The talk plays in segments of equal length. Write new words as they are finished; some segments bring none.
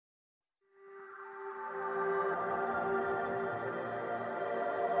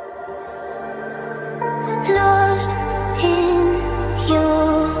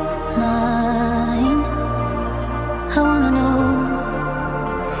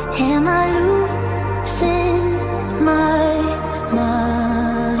Am I losing my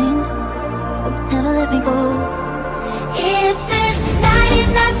mind? Never let me go. If this night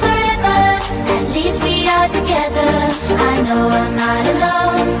is not forever, at least we are together. I know I'm not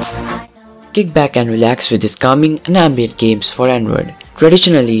alone. Kick back and relax with these calming and ambient games for Android.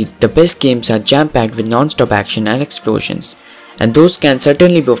 Traditionally, the best games are jam-packed with non-stop action and explosions, and those can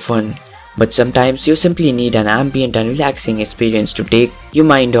certainly be fun, but sometimes you simply need an ambient and relaxing experience to take your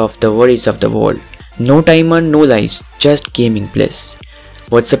mind off the worries of the world. No timer, no lights, just gaming bliss.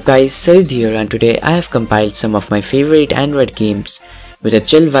 What's up guys, Said here, and today I have compiled some of my favorite Android games with a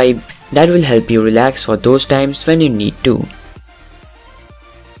chill vibe that will help you relax for those times when you need to.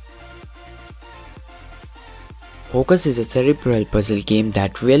 Hocus is a cerebral puzzle game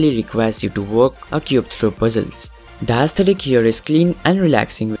that really requires you to work a cube through puzzles. The aesthetic here is clean and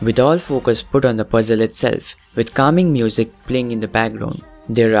relaxing, with all focus put on the puzzle itself, with calming music playing in the background.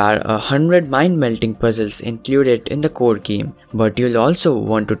 There are 100 mind-melting puzzles included in the core game, but you'll also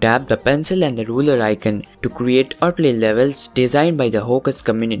want to tap the pencil and the ruler icon to create or play levels designed by the Hocus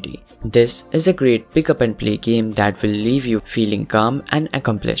community. This is a great pick up and play game that will leave you feeling calm and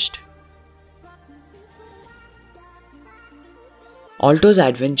accomplished. Alto's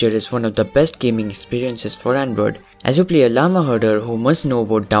Adventure is one of the best gaming experiences for Android, as you play a llama herder who must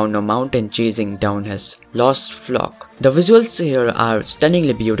snowboard down a mountain chasing down his lost flock. The visuals here are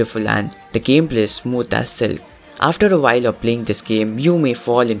stunningly beautiful and the gameplay is smooth as silk. After a while of playing this game, you may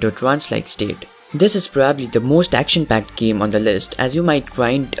fall into a trance-like state. This is probably the most action-packed game on the list, as you might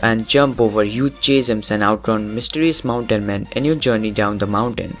grind and jump over huge chasms and outrun mysterious mountain men in your journey down the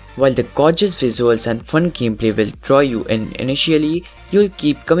mountain. While the gorgeous visuals and fun gameplay will draw you in initially, you'll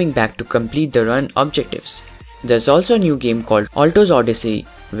keep coming back to complete the run objectives. There's also a new game called Alto's Odyssey,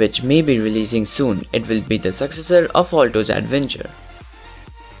 which may be releasing soon. It will be the successor of Alto's Adventure.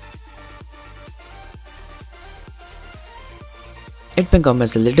 It may come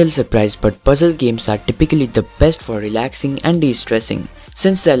as a little surprise, but puzzle games are typically the best for relaxing and de-stressing,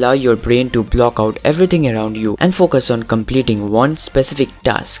 since they allow your brain to block out everything around you and focus on completing one specific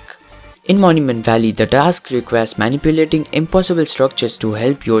task. In Monument Valley, the task requires manipulating impossible structures to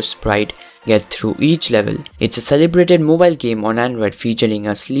help your sprite get through each level. It's a celebrated mobile game on Android featuring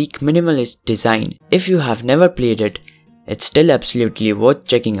a sleek, minimalist design. If you have never played it, it's still absolutely worth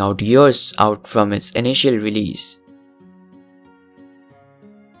checking out years out from its initial release.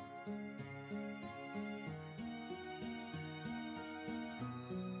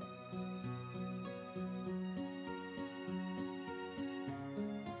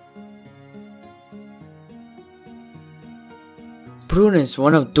 Prune is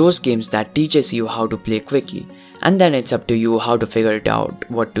one of those games that teaches you how to play quickly, and then it's up to you how to figure it out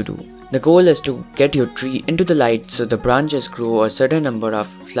what to do. The goal is to get your tree into the light so the branches grow a certain number of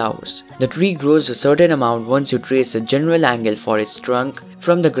flowers. The tree grows a certain amount once you trace a general angle for its trunk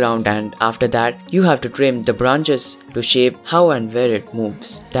from the ground, and after that you have to trim the branches to shape how and where it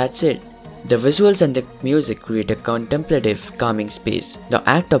moves. That's it. The visuals and the music create a contemplative, calming space. The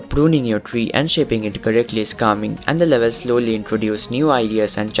act of pruning your tree and shaping it correctly is calming, and the levels slowly introduce new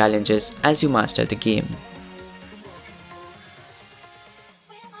ideas and challenges as you master the game.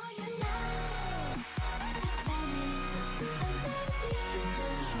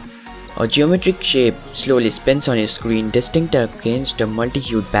 A geometric shape slowly spins on your screen, distinct against a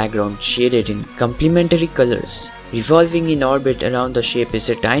multi-hued background shaded in complementary colors. Revolving in orbit around the shape is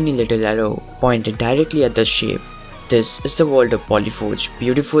a tiny little arrow pointed directly at the shape. This is the world of Polyforge,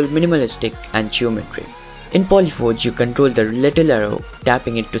 beautiful, minimalistic, and geometric. In Polyforge, you control the little arrow,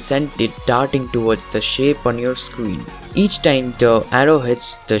 tapping it to send it darting towards the shape on your screen. Each time the arrow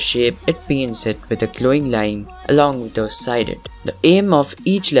hits the shape, it paints it with a glowing line along with the side. The aim of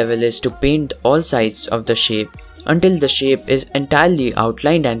each level is to paint all sides of the shape until the shape is entirely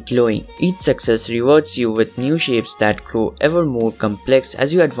outlined and glowing. Each success rewards you with new shapes that grow ever more complex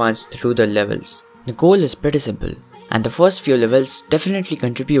as you advance through the levels. The goal is pretty simple, and the first few levels definitely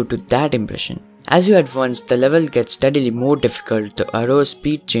contribute to that impression. As you advance, the level gets steadily more difficult, the arrow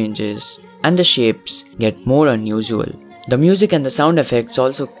speed changes, and the shapes get more unusual. The music and the sound effects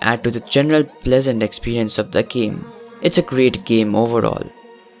also add to the general pleasant experience of the game. It's a great game overall.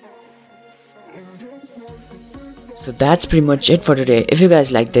 So that's pretty much it for today. If you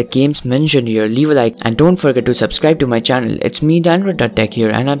guys like the games mentioned here, leave a like and don't forget to subscribe to my channel. It's me, Android.tech here,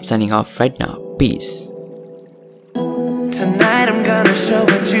 and I'm signing off right now. Peace. Tonight I'm gonna show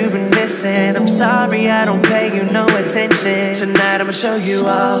what you've been missing. I'm sorry I don't pay you no attention. Tonight I'ma show you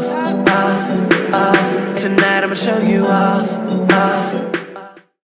off. Tonight I'ma show you off.